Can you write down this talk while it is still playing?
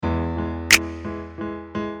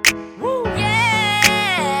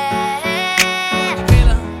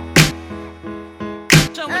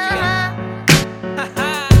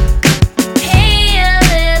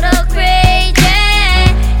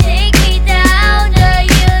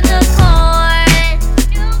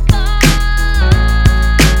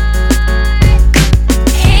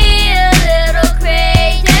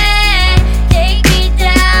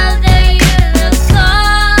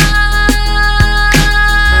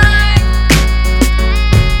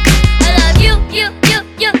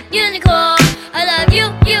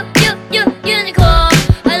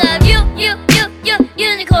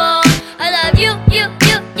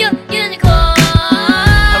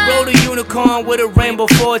unicorn with a rainbow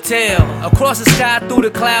foretail. Across the sky, through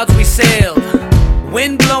the clouds we sailed.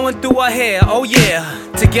 Wind blowing through our hair, oh yeah.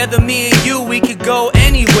 Together me and you, we could go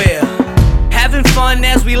anywhere. Having fun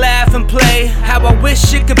as we laugh and play. How I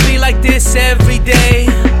wish it could be like this every day.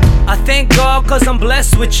 I thank God cause I'm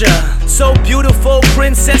blessed with ya. So beautiful,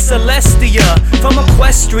 Princess Celestia from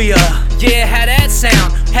Equestria. Yeah, how that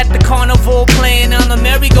sound? At the carnival playing on the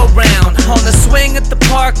merry-go-round. On the swing at the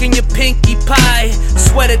park in your pinkie pie.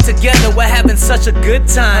 Sweated together, we're having such a good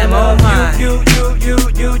time. Oh my. You,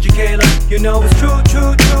 Jeqayla. You know it's true,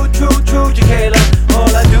 Jeqayla.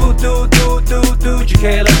 All I do,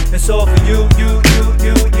 Jeqayla. It's all for you,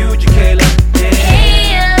 Jeqayla. Yeah.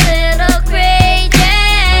 Hey, a little crazy.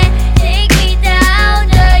 Take me down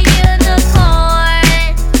the unicorn.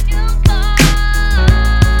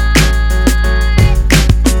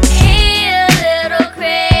 Hey, a little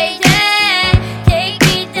crazy. Take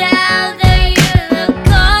me down the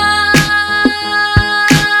unicorn.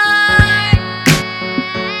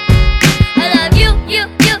 I love you,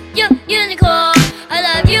 unicorn. I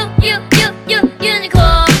love you,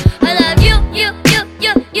 unicorn. I love you,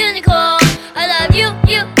 unicorn. I love you,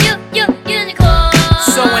 unicorn.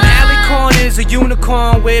 So an alicorn is a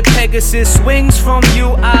unicorn where Pegasus swings. From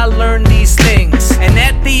you I learned these things. And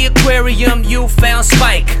at the aquarium you found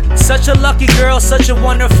Spike. Such a lucky girl, such a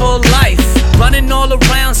wonderful life. Running all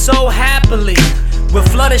around so happily. With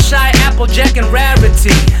Fluttershy, Applejack, and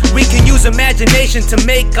Rarity. We can use imagination to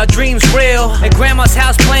make our dreams real. At Grandma's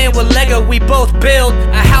house playing with Lego, we both build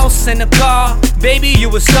a house and a car. Baby,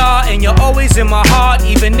 you a star, and you're always in my heart,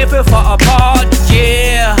 even if we're far apart.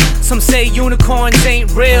 Yeah, some say unicorns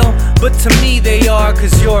ain't real, but to me they are,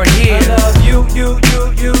 cause you're here. I love you,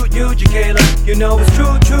 Jeqayla. You know it's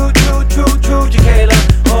true, Jeqayla.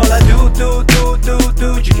 All I do,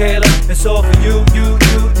 Jeqayla. It's all for you,